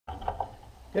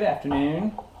Good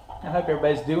afternoon. I hope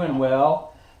everybody's doing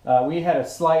well. We had a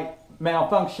slight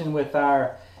malfunction with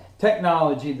our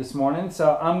technology this morning,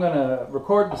 so I'm going to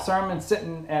record the sermon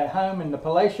sitting at home in the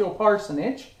palatial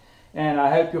parsonage, and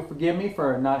I hope you'll forgive me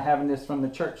for not having this from the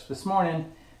church this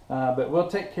morning, but we'll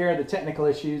take care of the technical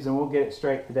issues and we'll get it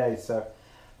straight today. So,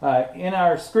 in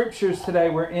our scriptures today,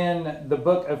 we're in the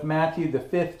book of Matthew, the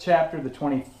 5th chapter, the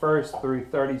 21st through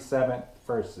 37th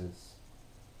verses.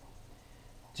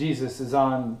 Jesus is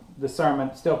on the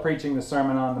sermon, still preaching the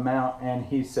Sermon on the Mount, and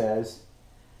he says,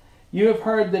 "You have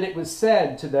heard that it was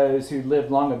said to those who lived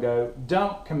long ago,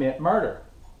 'Don't commit murder,'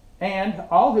 and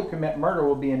all who commit murder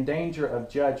will be in danger of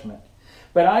judgment.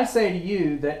 But I say to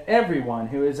you that everyone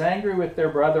who is angry with their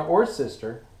brother or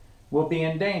sister will be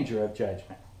in danger of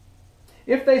judgment.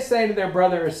 If they say to their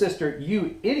brother or sister,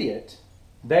 'You idiot,'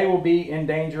 they will be in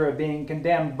danger of being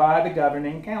condemned by the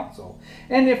governing council.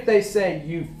 And if they say,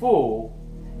 'You fool,'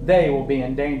 they will be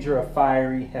in danger of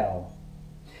fiery hell.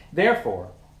 Therefore,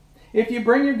 if you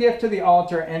bring your gift to the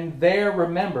altar and there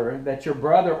remember that your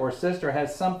brother or sister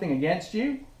has something against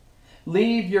you,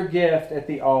 leave your gift at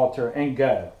the altar and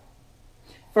go.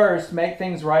 First, make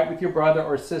things right with your brother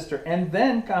or sister, and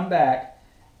then come back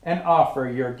and offer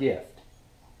your gift.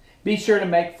 Be sure to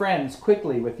make friends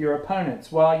quickly with your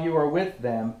opponents while you are with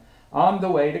them on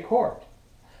the way to court.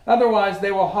 Otherwise,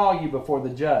 they will haul you before the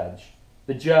judge.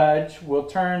 The judge will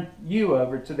turn you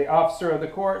over to the officer of the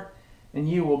court, and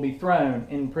you will be thrown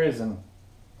in prison.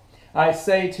 I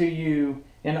say to you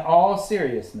in all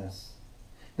seriousness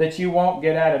that you won't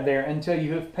get out of there until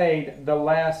you have paid the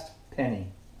last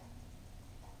penny.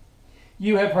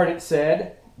 You have heard it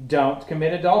said, 'Don't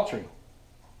commit adultery.'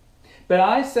 But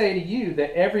I say to you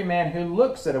that every man who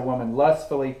looks at a woman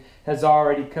lustfully has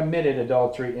already committed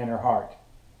adultery in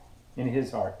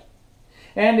his heart.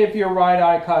 And if your right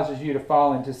eye causes you to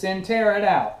fall into sin, tear it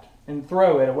out and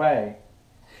throw it away.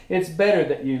 It's better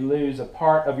that you lose a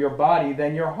part of your body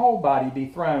than your whole body be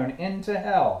thrown into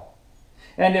hell.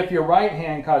 And if your right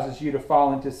hand causes you to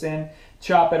fall into sin,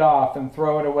 chop it off and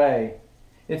throw it away.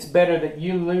 It's better that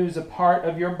you lose a part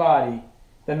of your body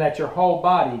than that your whole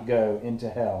body go into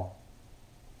hell.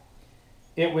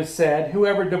 It was said,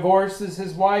 'Whoever divorces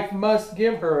his wife must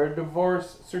give her a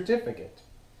divorce certificate.'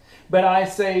 But I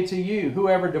say to you,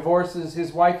 whoever divorces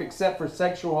his wife except for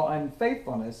sexual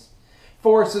unfaithfulness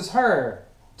forces her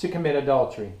to commit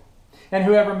adultery. And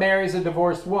whoever marries a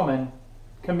divorced woman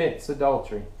commits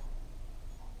adultery.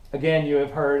 Again, you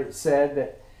have heard it said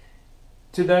that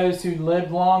to those who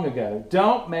lived long ago,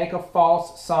 'Don't make a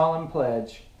false solemn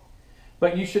pledge,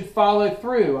 but you should follow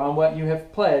through on what you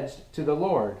have pledged to the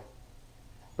Lord.'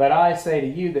 But I say to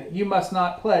you that you must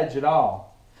not pledge at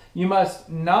all. You must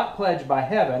not pledge by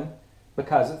heaven,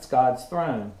 because it's God's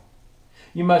throne.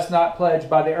 You must not pledge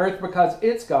by the earth, because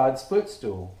it's God's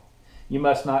footstool. You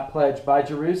must not pledge by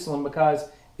Jerusalem, because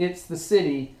it's the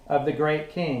city of the great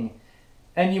King.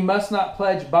 And you must not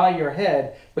pledge by your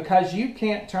head, because you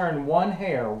can't turn one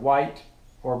hair white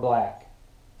or black.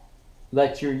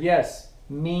 Let your yes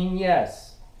mean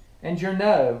yes, and your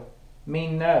no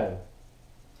mean no.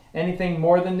 Anything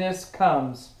more than this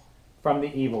comes from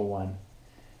the evil one."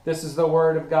 This is the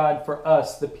word of God for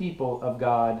us, the people of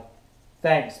God.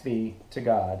 Thanks be to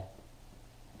God.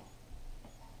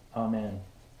 Amen.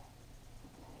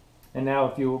 And now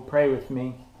if you will pray with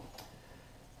me.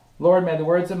 Lord, may the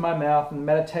words of my mouth and the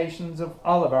meditations of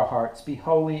all of our hearts be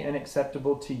holy and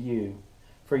acceptable to you,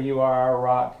 for you are our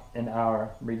rock and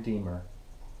our Redeemer.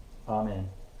 Amen.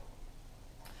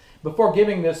 Before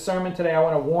giving this sermon today, I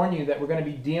want to warn you that we're going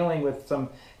to be dealing with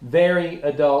some very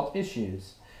adult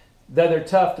issues. Though they're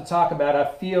tough to talk about, I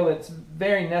feel it's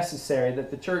very necessary that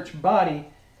the church body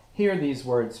hear these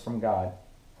words from God.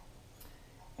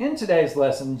 In today's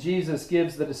lesson, Jesus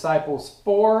gives the disciples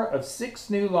 4 of 6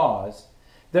 new laws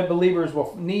that believers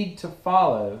will need to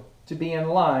follow to be in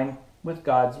line with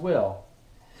God's will.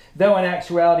 Though in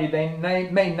actuality they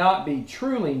may not be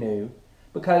truly new,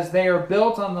 because they are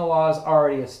built on the laws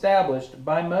already established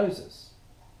by Moses.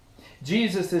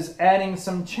 Jesus is adding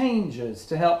some changes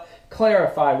to help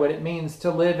clarify what it means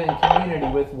to live in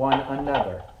community with one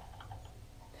another.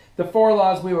 The 4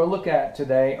 laws we will look at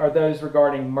today are those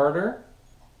regarding murder,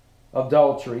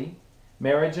 adultery,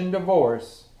 marriage and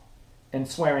divorce, and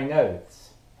swearing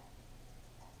oaths.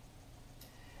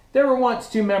 There were once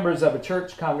 2 members of a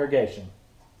church congregation.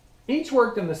 Each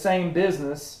worked in the same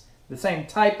business, the same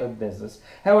type of business.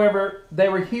 However, they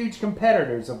were huge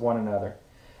competitors of one another.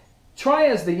 Try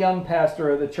as the young pastor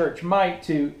of the church might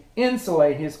to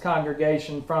insulate his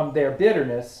congregation from their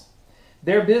bitterness,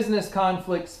 their business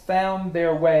conflicts found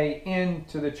their way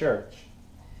into the church.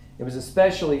 It was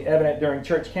especially evident during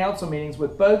church council meetings,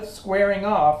 with both squaring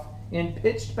off in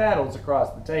pitched battles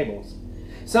across the tables.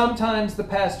 Sometimes the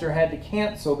pastor had to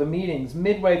cancel the meetings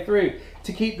midway through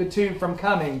to keep the two from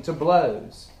coming to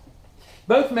blows.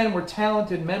 Both men were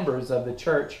talented members of the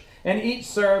church, and each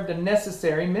served a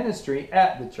necessary ministry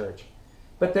at the church.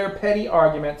 But their petty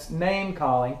arguments,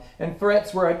 name-calling, and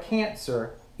threats were a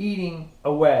cancer eating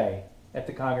away at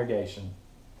the congregation.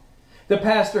 The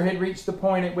pastor had reached the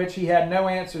point at which he had no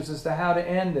answers as to how to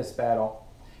end this battle,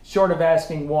 short of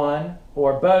asking one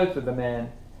or both of the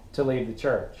men to leave the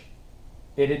church.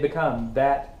 It had become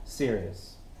that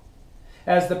serious.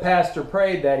 As the pastor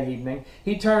prayed that evening,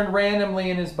 he turned randomly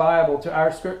in his Bible to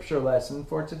our scripture lesson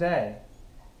for today.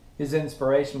 His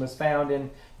inspiration was found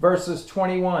in verses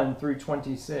 21 through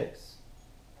 26.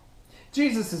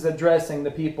 Jesus is addressing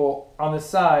the people on the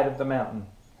side of the mountain.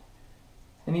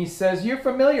 And he says, you're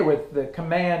familiar with the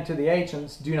command to the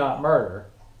ancients, do not murder.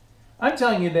 I'm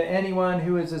telling you that anyone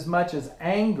who is as much as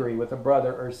angry with a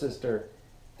brother or sister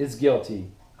is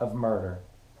guilty of murder.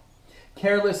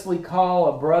 Carelessly call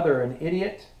a brother an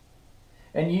idiot,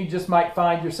 and you just might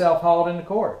find yourself hauled into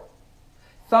court.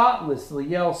 Thoughtlessly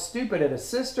yell stupid at a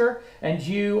sister, and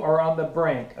you are on the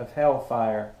brink of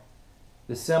hellfire.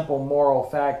 The simple moral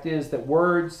fact is that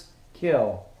words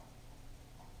kill.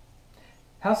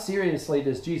 How seriously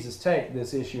does Jesus take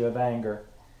this issue of anger?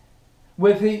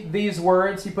 With these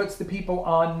words, he puts the people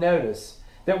on notice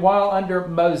that while under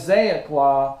Mosaic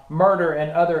law, murder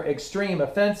and other extreme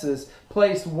offenses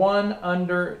placed one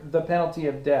under the penalty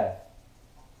of death.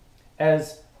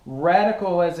 As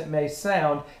radical as it may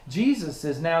sound, Jesus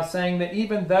is now saying that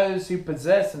even those who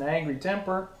possess an angry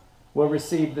temper will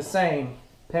receive the same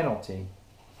penalty.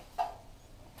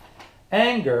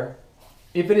 Anger,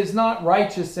 if it is not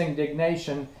righteous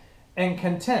indignation and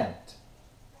contempt,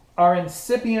 are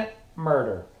incipient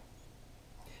murder.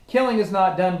 Killing is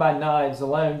not done by knives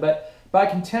alone, but by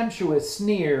contemptuous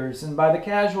sneers and by the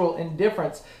casual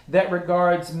indifference that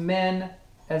regards men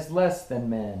as less than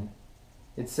men.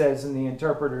 It says in the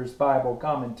Interpreter's Bible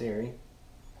commentary.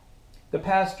 The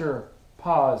pastor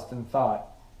paused and thought,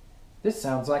 this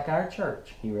sounds like our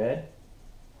church, he read.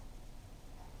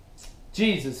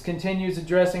 Jesus continues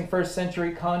addressing first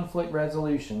century conflict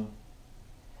resolution.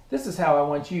 This is how I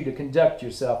want you to conduct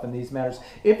yourself in these matters.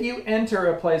 If you enter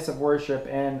a place of worship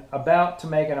and about to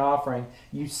make an offering,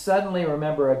 you suddenly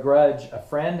remember a grudge a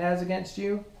friend has against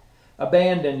you,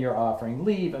 abandon your offering.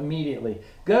 Leave immediately.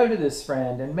 Go to this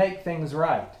friend and make things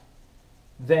right.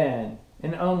 Then,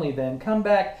 and only then, come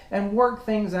back and work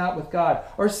things out with God.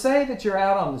 Or say that you're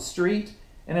out on the street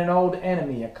and an old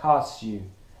enemy accosts you.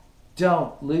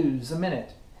 Don't lose a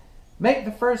minute. Make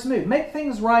the first move. Make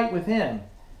things right with him.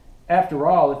 After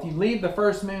all, if you leave the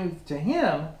first move to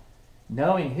him,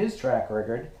 knowing his track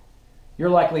record, you're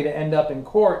likely to end up in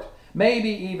court, maybe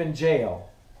even jail.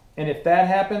 And if that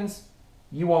happens,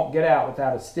 you won't get out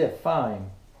without a stiff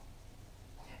fine.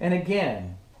 And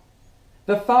again,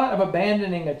 the thought of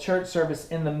abandoning a church service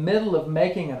in the middle of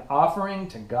making an offering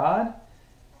to God,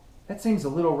 that seems a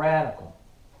little radical.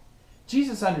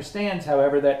 Jesus understands,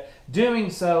 however, that doing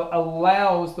so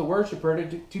allows the worshiper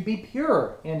to be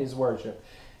pure in his worship.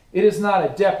 It is not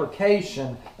a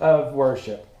deprecation of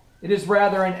worship. It is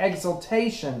rather an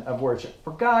exaltation of worship.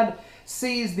 For God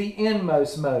sees the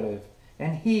inmost motive,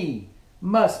 and he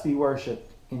must be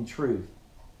worshipped in truth.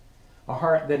 A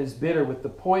heart that is bitter with the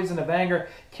poison of anger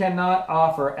cannot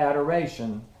offer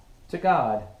adoration to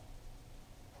God.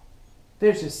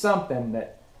 There's just something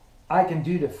that I can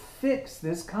do to fix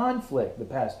this conflict, the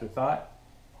pastor thought.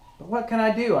 But what can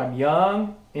I do? I'm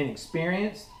young,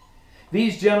 inexperienced.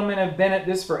 These gentlemen have been at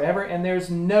this forever, and there's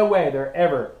no way they're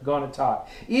ever going to talk.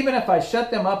 Even if I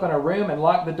shut them up in a room and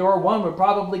lock the door, one would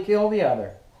probably kill the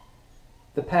other.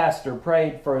 The pastor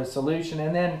prayed for a solution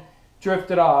and then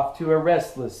drifted off to a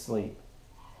restless sleep.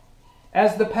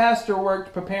 As the pastor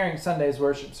worked preparing Sunday's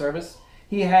worship service,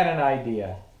 he had an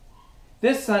idea.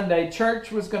 This Sunday,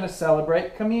 church was going to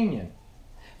celebrate communion.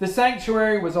 The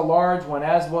sanctuary was a large one,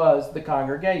 as was the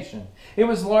congregation. It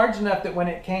was large enough that when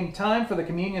it came time for the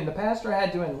communion, the pastor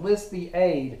had to enlist the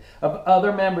aid of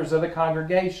other members of the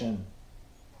congregation.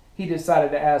 He decided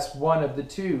to ask one of the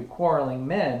two quarreling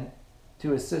men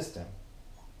to assist him.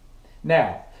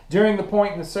 Now, during the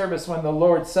point in the service when the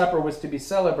Lord's Supper was to be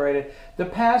celebrated, the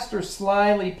pastor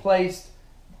slyly placed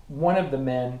one of the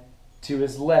men to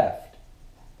his left,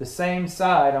 the same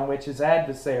side on which his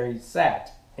adversary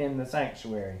sat in the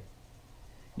sanctuary.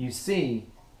 You see,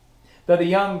 though the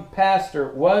young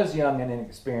pastor was young and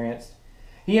inexperienced,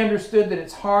 he understood that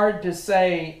it's hard to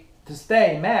stay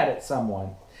mad at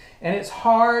someone. And it's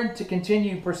hard to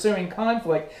continue pursuing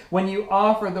conflict when you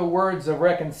offer the words of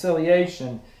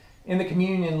reconciliation in the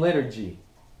communion liturgy.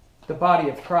 The body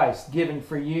of Christ given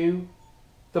for you,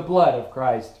 the blood of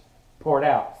Christ poured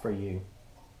out for you.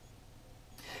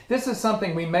 This is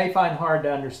something we may find hard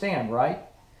to understand, right?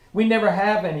 We never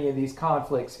have any of these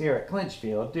conflicts here at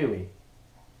Clinchfield, do we?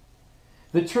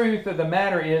 The truth of the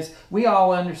matter is we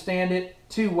all understand it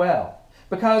too well.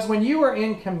 Because when you are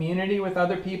in community with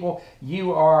other people,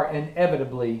 you are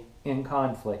inevitably in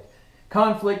conflict.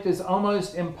 Conflict is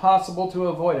almost impossible to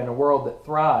avoid in a world that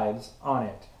thrives on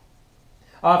it.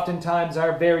 Oftentimes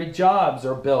our very jobs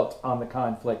are built on the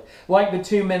conflict, like the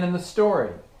two men in the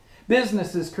story.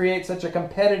 Businesses create such a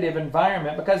competitive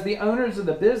environment because the owners of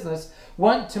the business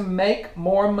want to make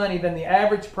more money than the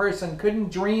average person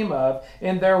couldn't dream of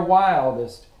in their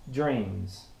wildest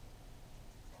dreams.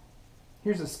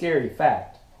 Here's a scary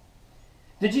fact.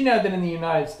 Did you know that in the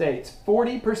United States,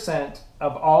 40%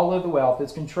 of all of the wealth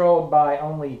is controlled by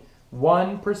only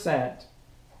 1%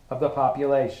 of the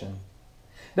population?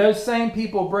 Those same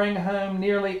people bring home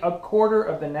nearly a quarter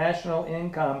of the national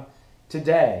income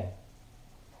today.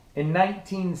 In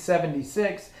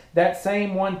 1976, that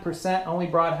same 1% only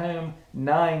brought home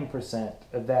 9%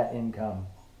 of that income.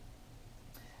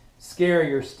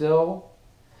 Scarier still,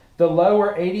 the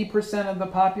lower 80% of the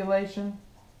population,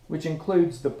 which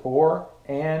includes the poor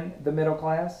and the middle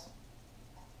class,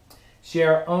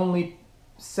 share only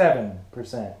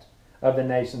 7% of the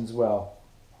nation's wealth.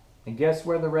 And guess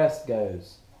where the rest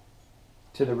goes?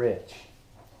 To the rich.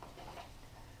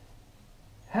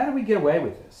 How do we get away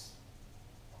with this?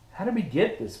 How do we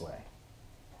get this way?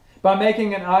 By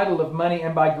making an idol of money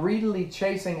and by greedily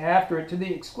chasing after it to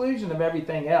the exclusion of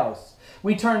everything else.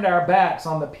 We turned our backs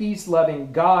on the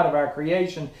peace-loving God of our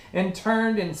creation and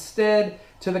turned instead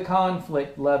to the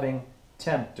conflict-loving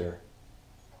tempter.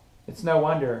 It's no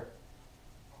wonder,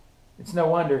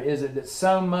 is it, that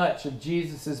so much of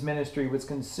Jesus' ministry was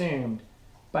consumed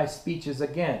by speeches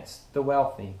against the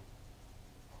wealthy.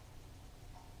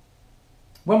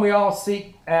 When we all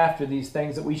seek after these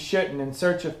things that we shouldn't in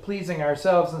search of pleasing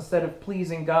ourselves instead of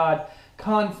pleasing God,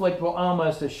 conflict will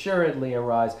almost assuredly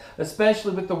arise,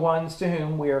 especially with the ones to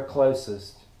whom we are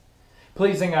closest.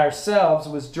 Pleasing ourselves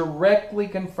was directly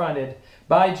confronted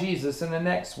by Jesus in the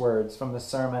next words from the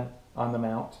Sermon on the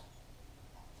Mount.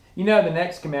 You know the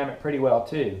next commandment pretty well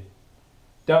too.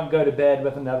 Don't go to bed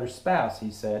with another spouse,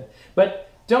 he said. But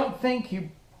don't think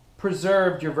you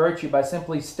preserved your virtue by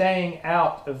simply staying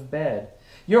out of bed.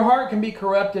 Your heart can be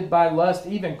corrupted by lust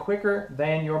even quicker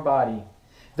than your body.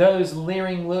 Those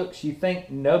leering looks you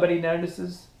think nobody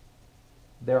notices,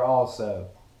 they're also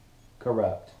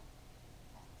corrupt.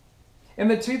 In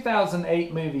the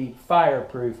 2008 movie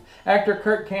Fireproof, actor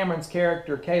Kirk Cameron's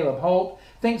character Caleb Holt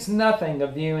thinks nothing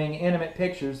of viewing intimate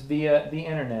pictures via the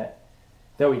internet.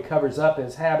 Though he covers up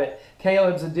his habit,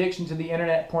 Caleb's addiction to the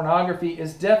internet pornography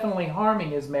is definitely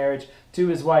harming his marriage to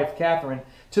his wife Catherine,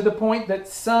 to the point that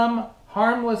some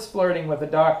harmless flirting with a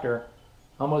doctor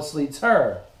almost leads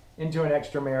her into an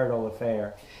extramarital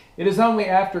affair. It is only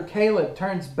after Caleb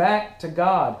turns back to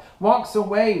God, walks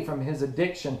away from his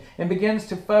addiction, and begins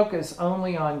to focus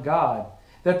only on God,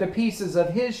 that the pieces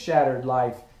of his shattered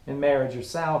life and marriage are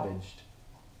salvaged.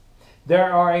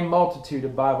 There are a multitude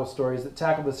of Bible stories that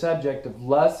tackle the subject of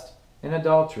lust and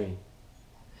adultery.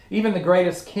 Even the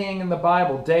greatest king in the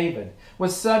Bible, David,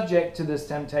 was subject to this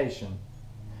temptation.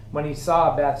 When he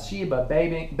saw Bathsheba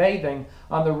bathing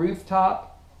on the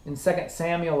rooftop in 2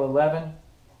 Samuel 11,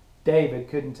 David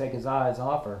couldn't take his eyes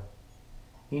off her.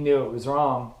 He knew it was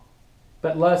wrong,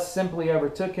 but lust simply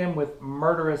overtook him with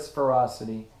murderous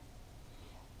ferocity.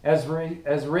 As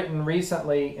written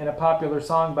recently in a popular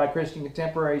song by Christian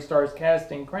contemporary stars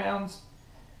Casting Crowns,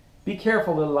 be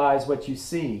careful, little eyes, what you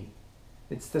see.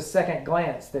 It's the second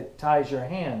glance that ties your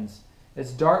hands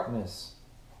as darkness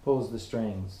pulls the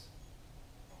strings.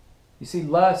 You see,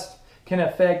 lust can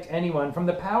affect anyone, from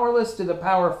the powerless to the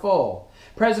powerful.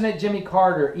 President Jimmy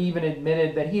Carter even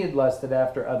admitted that he had lusted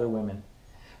after other women.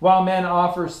 While men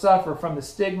often suffer from the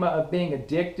stigma of being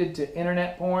addicted to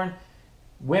internet porn,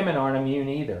 women aren't immune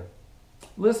either.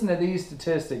 Listen to these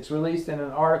statistics released in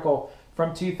an article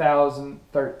from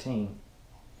 2013.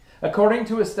 According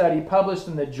to a study published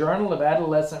in the Journal of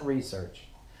Adolescent Research,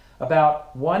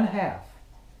 about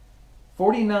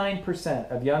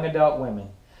 49% of young adult women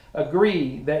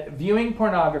agree that viewing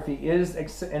pornography is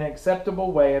an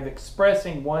acceptable way of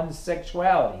expressing one's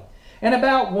sexuality. And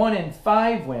about 1 in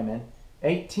 5 women,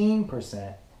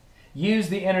 18%, use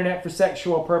the internet for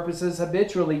sexual purposes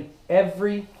habitually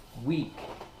every week.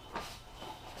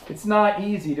 It's not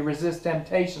easy to resist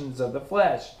temptations of the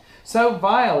flesh, So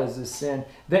vile is this sin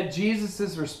that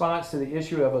Jesus' response to the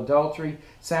issue of adultery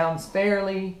sounds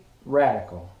fairly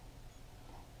radical.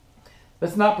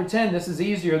 Let's not pretend this is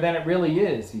easier than it really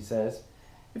is, he says.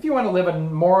 If you want to live a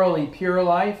morally pure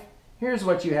life, here's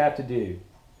what you have to do.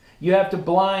 You have to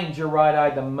blind your right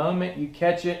eye the moment you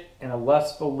catch it in a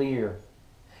lustful leer.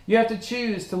 You have to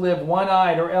choose to live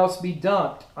one-eyed or else be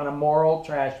dumped on a moral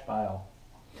trash pile.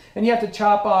 And you have to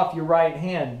chop off your right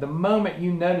hand the moment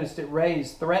you noticed it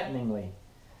raised threateningly.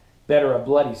 Better a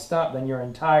bloody stump than your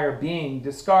entire being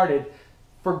discarded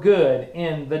for good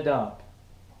in the dump.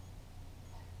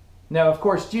 Now, of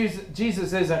course,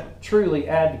 Jesus isn't truly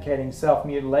advocating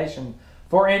self-mutilation,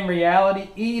 for in reality,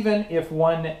 even if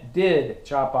one did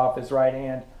chop off his right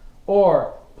hand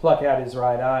or pluck out his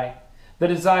right eye, the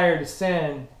desire to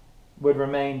sin would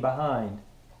remain behind.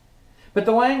 But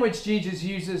the language Jesus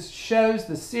uses shows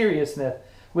the seriousness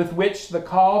with which the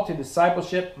call to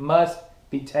discipleship must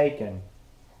be taken.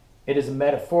 It is a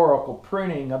metaphorical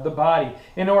pruning of the body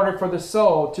in order for the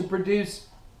soul to produce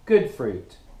good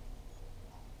fruit.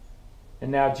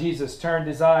 And now Jesus turned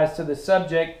his eyes to the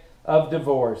subject of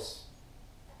divorce.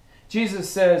 Jesus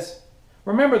says,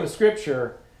 remember the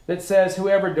scripture that says,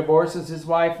 whoever divorces his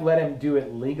wife, let him do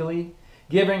it legally,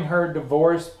 giving her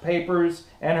divorce papers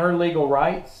and her legal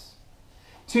rights.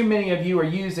 Too many of you are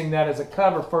using that as a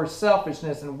cover for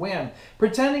selfishness and whim,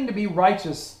 pretending to be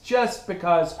righteous just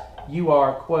because you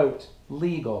are, quote,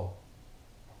 legal.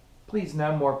 Please,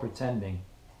 no more pretending.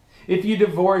 If you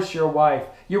divorce your wife,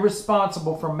 you're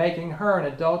responsible for making her an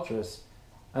adulteress,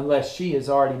 unless she has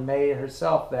already made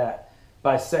herself that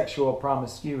by sexual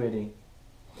promiscuity.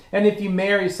 And if you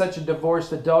marry such a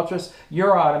divorced adulteress,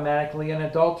 you're automatically an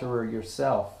adulterer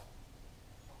yourself.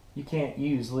 You can't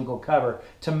use legal cover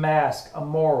to mask a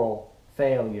moral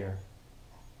failure.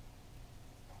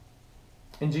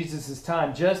 In Jesus'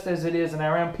 time, just as it is in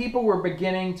our own, people were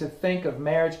beginning to think of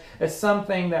marriage as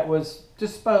something that was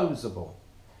disposable.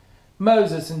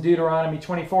 Moses in Deuteronomy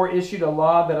 24 issued a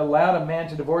law that allowed a man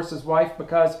to divorce his wife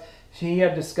because he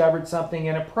had discovered something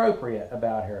inappropriate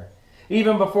about her.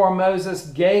 Even before Moses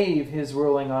gave his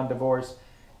ruling on divorce,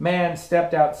 man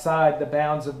stepped outside the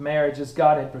bounds of marriage as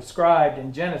God had prescribed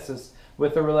in Genesis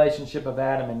with the relationship of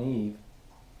Adam and Eve.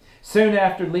 Soon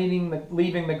after leaving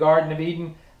the Garden of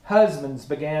Eden, husbands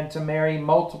began to marry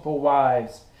multiple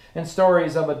wives, and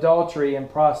stories of adultery and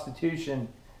prostitution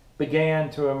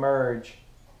began to emerge.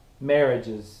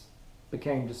 Marriages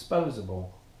became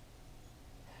disposable.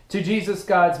 To Jesus,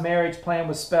 God's marriage plan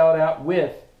was spelled out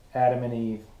with Adam and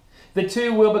Eve. The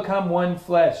two will become one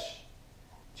flesh.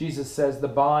 Jesus says the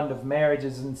bond of marriage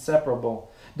is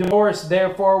inseparable. Divorce,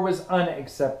 therefore, was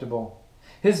unacceptable.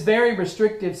 His very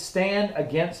restrictive stand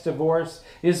against divorce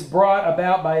is brought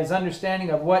about by his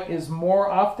understanding of what is more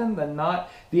often than not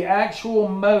the actual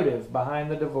motive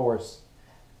behind the divorce: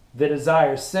 the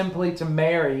desire simply to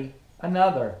marry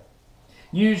another.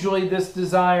 Usually this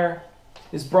desire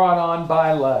is brought on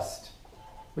by lust,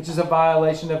 which is a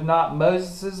violation of not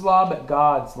Moses' law, but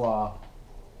God's law.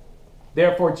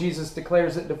 Therefore, Jesus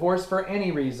declares that divorce for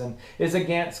any reason is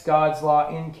against God's law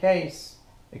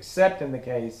except in the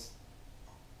case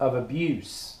of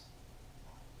abuse.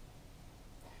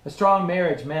 A strong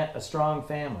marriage meant a strong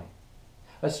family.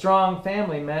 A strong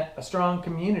family meant a strong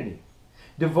community.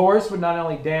 Divorce would not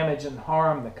only damage and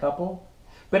harm the couple,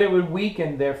 but it would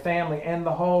weaken their family and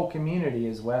the whole community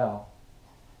as well.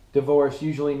 Divorce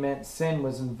usually meant sin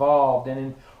was involved, and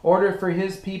in order for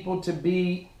his people to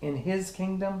be in his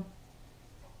kingdom,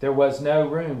 there was no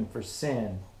room for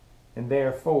sin, and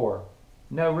therefore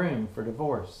no room for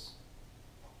divorce.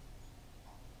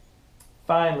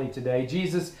 Finally today,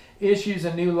 Jesus issues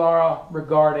a new law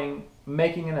regarding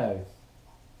making an oath.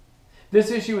 This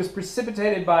issue was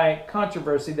precipitated by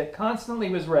controversy that constantly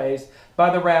was raised by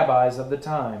the rabbis of the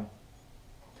time.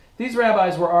 These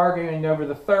rabbis were arguing over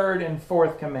the third and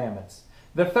fourth commandments.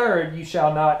 The third, you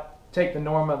shall not take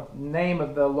the name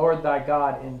of the Lord thy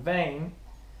God in vain.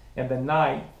 And the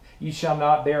ninth, you shall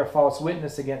not bear false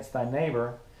witness against thy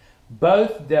neighbor.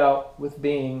 Both dealt with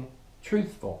being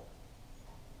truthful.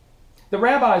 The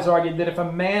rabbis argued that if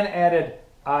a man added,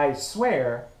 I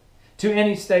swear, to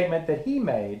any statement that he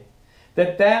made,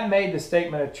 that made the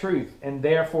statement a truth and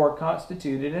therefore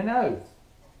constituted an oath.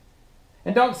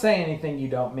 And don't say anything you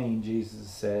don't mean, Jesus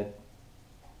said.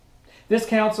 This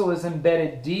counsel is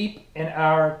embedded deep in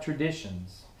our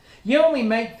traditions. You only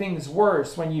make things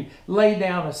worse when you lay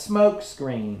down a smoke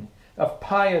screen of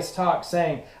pious talk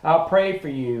saying, I'll pray for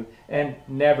you, and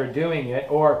never doing it,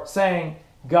 or saying,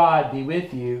 God be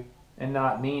with you, and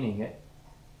not meaning it.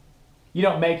 You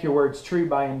don't make your words true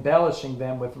by embellishing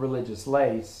them with religious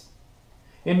lace.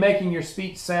 In making your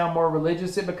speech sound more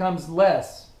religious, it becomes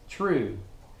less true.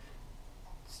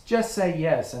 Just say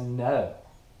yes and no.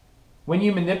 When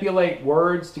you manipulate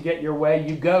words to get your way,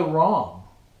 you go wrong.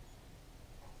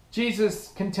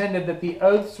 Jesus contended that the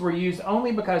oaths were used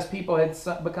only because people had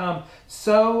become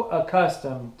so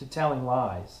accustomed to telling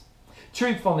lies.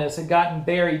 Truthfulness had gotten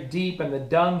buried deep in the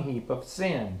dung heap of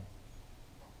sin.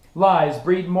 Lies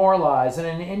breed more lies in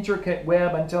an intricate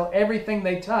web until everything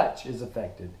they touch is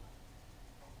affected.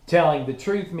 Telling the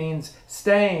truth means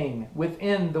staying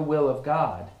within the will of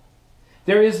God.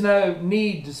 There is no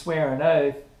need to swear an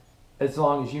oath as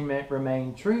long as you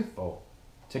remain truthful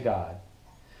to God.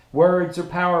 Words are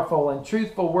powerful, and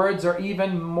truthful words are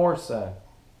even more so.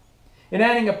 In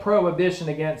adding a prohibition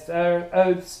against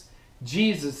oaths,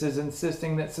 Jesus is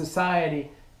insisting that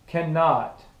society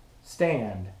cannot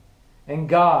stand, and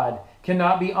God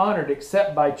cannot be honored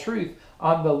except by truth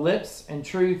on the lips and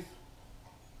truth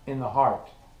in the heart.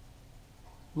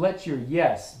 Let your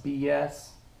yes be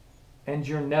yes, and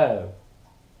your no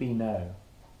be no.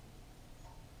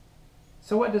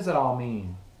 So what does it all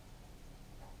mean?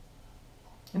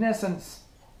 In essence,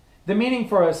 the meaning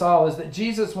for us all is that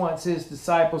Jesus wants his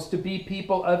disciples to be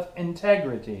people of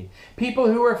integrity,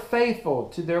 people who are faithful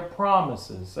to their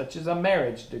promises, such as a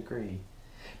marriage decree,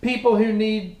 people who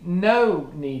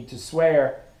no need to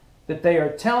swear that they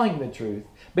are telling the truth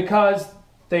because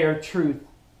they are truth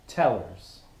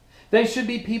tellers. They should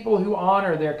be people who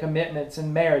honor their commitments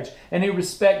in marriage and who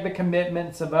respect the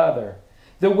commitments of others.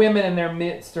 The women in their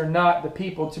midst are not the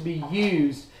people to be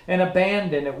used and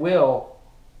abandoned at will,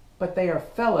 but they are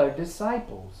fellow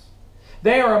disciples.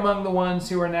 They are among the ones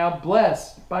who are now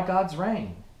blessed by God's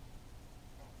reign.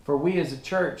 For we as a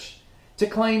church, to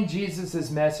claim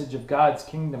Jesus' message of God's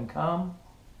kingdom come,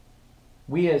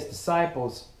 we as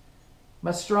disciples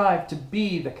must strive to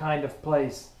be the kind of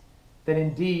place that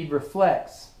indeed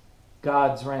reflects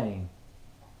God's reign.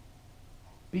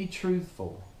 Be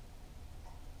truthful.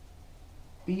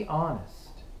 Be honest.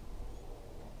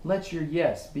 Let your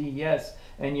yes be yes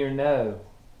and your no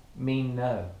mean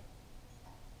no.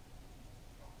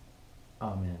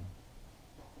 Amen.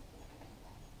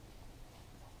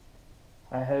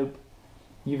 I hope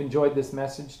you've enjoyed this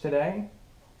message today,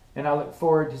 and I look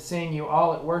forward to seeing you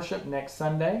all at worship next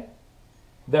Sunday.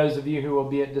 Those of you who will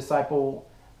be at Disciple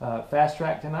Fast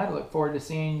Track tonight, I look forward to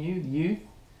seeing you. The youth,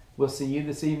 we'll see you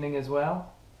this evening as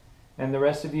well. And the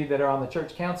rest of you that are on the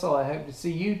church council, I hope to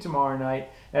see you tomorrow night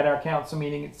at our council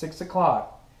meeting at 6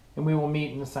 o'clock, and we will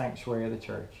meet in the sanctuary of the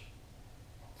church.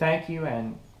 Thank you,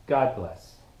 and God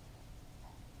bless.